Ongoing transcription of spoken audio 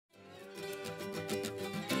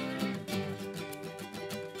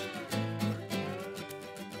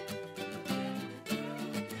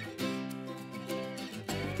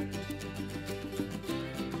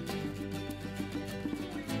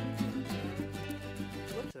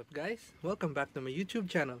What's up guys? Welcome back to my YouTube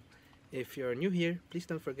channel. If you're new here, please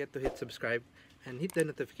don't forget to hit subscribe and hit the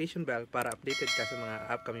notification bell para updated ka sa mga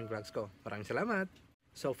upcoming vlogs ko. Maraming salamat!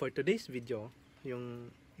 So for today's video, yung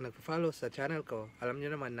nagpo-follow sa channel ko, alam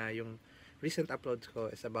nyo naman na yung recent uploads ko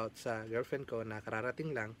is about sa girlfriend ko na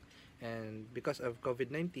kararating lang, and because of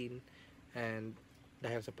COVID-19 and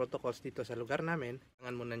dahil sa protocols dito sa lugar namin,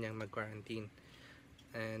 kailangan muna niyang mag-quarantine.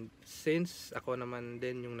 And since ako naman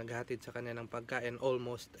din yung naghahatid sa kanya ng pagkain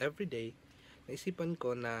almost every day, naisipan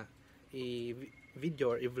ko na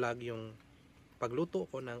i-video or i-vlog yung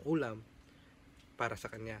pagluto ko ng ulam para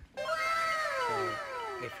sa kanya. So,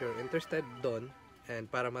 if you're interested doon,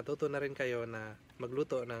 and para matuto na rin kayo na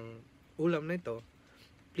magluto ng ulam na ito,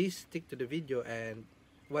 please stick to the video and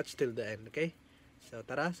watch till the end, okay? So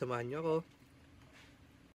tara, samahan nyo ako.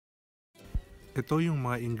 Ito yung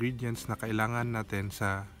mga ingredients na kailangan natin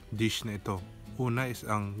sa dish na ito. Una is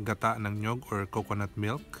ang gata ng nyog or coconut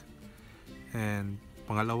milk. And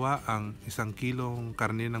pangalawa, ang 1 kilong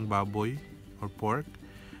karne ng baboy or pork.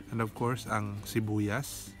 And of course, ang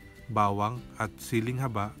sibuyas, bawang at siling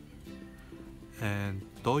haba. And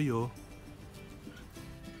toyo,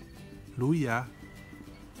 luya,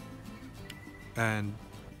 and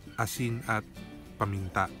asin at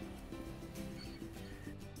paminta.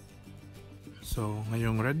 So,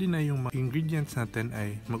 ngayong ready na yung mga ingredients natin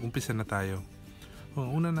ay mag-umpisa na tayo.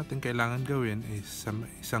 Ang una natin kailangan gawin is sa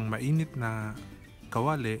isang mainit na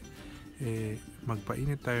kawali,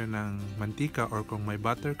 magpainit tayo ng mantika or kung may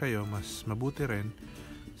butter kayo, mas mabuti rin,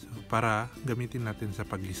 so, para gamitin natin sa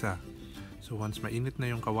paggisa. So, once mainit na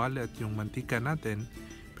yung kawali at yung mantika natin,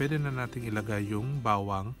 pwede na nating ilagay yung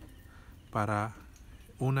bawang para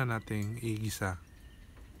una nating igisa.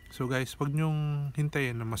 So guys, wag nyong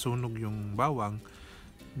hintayin na masunog yung bawang.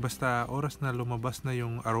 Basta oras na lumabas na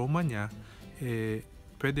yung aroma niya,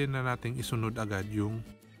 pwede na nating isunod agad yung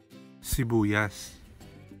sibuyas.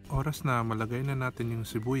 Oras na malagay na natin yung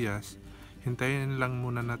sibuyas, hintayin lang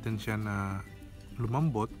muna natin siya na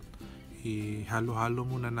lumambot. Ihalo-halo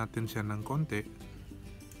muna natin siya ng konti.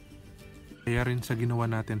 Kaya rin sa ginawa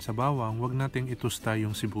natin sa bawang, wag nating itusta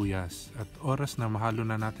yung sibuyas. At oras na mahalo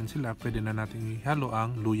na natin sila, pwede na nating ihalo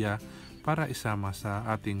ang luya para isama sa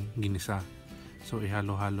ating ginisa. So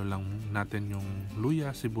ihalo-halo lang natin yung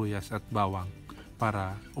luya, sibuyas at bawang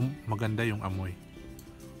para maganda yung amoy.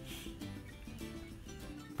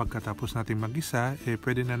 Pagkatapos natin magisa,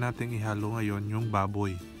 pwede na nating ihalo ngayon yung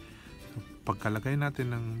baboy. Pagkalagay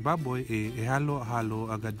natin ng baboy, ihalo-halo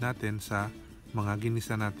agad natin sa mga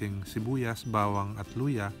ginisa nating sibuyas, bawang at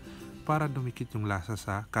luya para dumikit yung lasa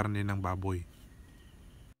sa karne ng baboy.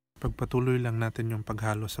 Pagpatuloy lang natin yung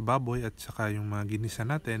paghalo sa baboy at saka yung mga ginisa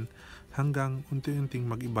natin hanggang unti-unting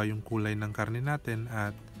mag-iba yung kulay ng karne natin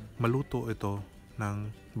at maluto ito ng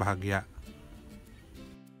bahagya.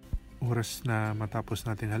 Oras na matapos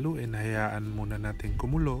nating haluin, hayaan muna natin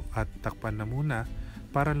kumulo at takpan na muna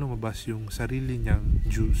para lumabas yung sarili niyang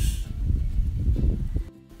juice.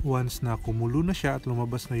 Once na kumulo na siya at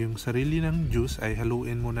lumabas na yung sarili ng juice, ay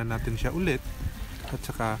haluin muna natin siya ulit at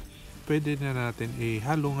saka pwede na natin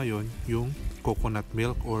ihalo ngayon yung coconut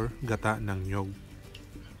milk or gata ng nyog.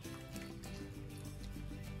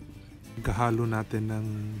 Pagkahalo natin ng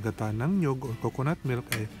gata ng nyog or coconut milk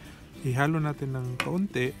ay ihalo natin ng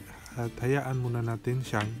kaunti at hayaan muna natin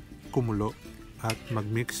siyang kumulo at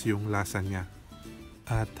magmix yung lasa niya.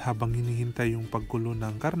 At habang hinihintay yung pagkulo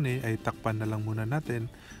ng karne ay takpan na lang muna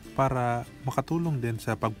natin para makatulong din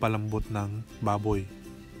sa pagpalambot ng baboy.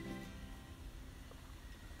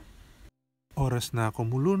 Oras na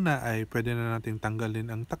kumulo na ay pwede na nating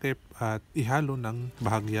tanggalin ang takip at ihalo ng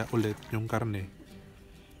bahagya ulit yung karne.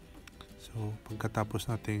 So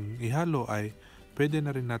pagkatapos nating ihalo ay pwede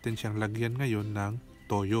na rin natin siyang lagyan ngayon ng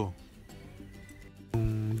toyo.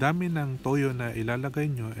 Yung dami ng toyo na ilalagay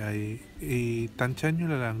nyo ay itansya nyo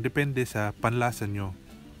na lang, depende sa panlasa nyo.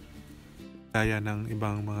 Kaya ng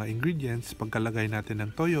ibang mga ingredients, pagkalagay natin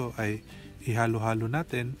ng toyo ay ihalo-halo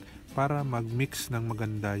natin para mag-mix ng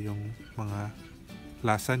maganda yung mga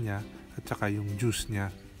lasa niya at saka yung juice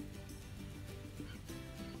niya.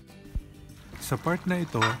 Sa part na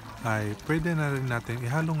ito ay pwede na rin natin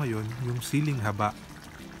ihalo ngayon yung siling haba.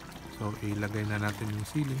 So ilagay na natin yung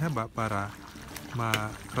siling haba para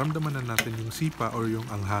maramdaman na natin yung sipa or yung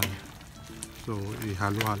anghang. So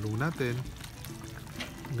ihalo-halo natin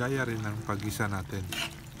gaya rin ng paggisa natin.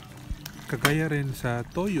 Kagaya rin sa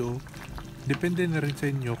toyo, depende na rin sa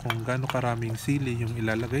inyo kung gaano karaming sili yung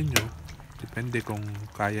ilalagay nyo. Depende kung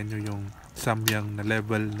kaya nyo yung samyang na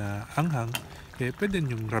level na anghang, pwede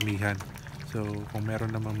nyong ramihan. So kung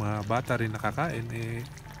meron naman mga bata rin nakakain,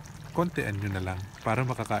 kontian nyo na lang para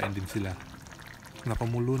makakain din sila. na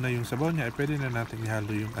kumulo na yung sabaw niya, pwede na natin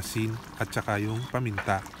ihalo yung asin at saka yung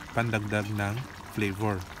paminta, pandagdag ng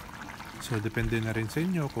flavor. So depende na rin sa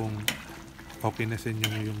inyo kung okay na sa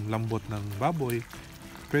inyo yung lambot ng baboy,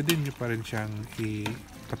 pwede nyo pa rin siyang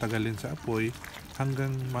ipatagalin sa apoy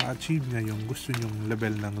hanggang ma-achieve niya yung gusto nyong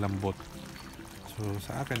level ng lambot. So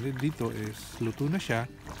sa akin dito is luto na siya,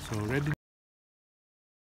 so ready.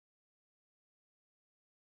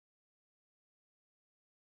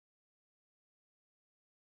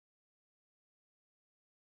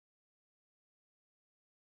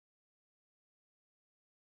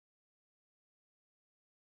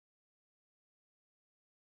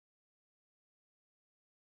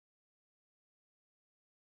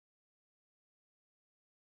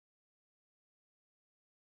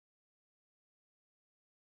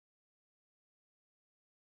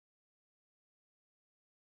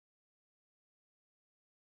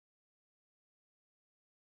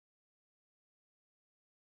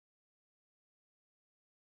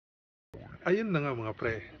 Ayun na nga mga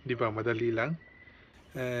pre, di ba madali lang?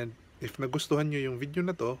 And if nagustuhan nyo yung video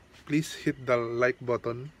na to, please hit the like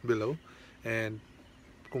button below. And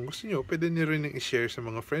kung gusto nyo, pwede nyo rin i-share sa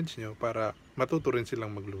mga friends nyo para matuto rin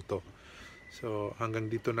silang magluto. So hanggang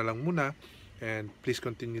dito na lang muna. And please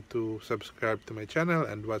continue to subscribe to my channel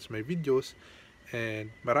and watch my videos. And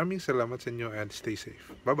maraming salamat sa inyo and stay safe.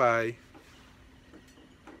 Bye-bye!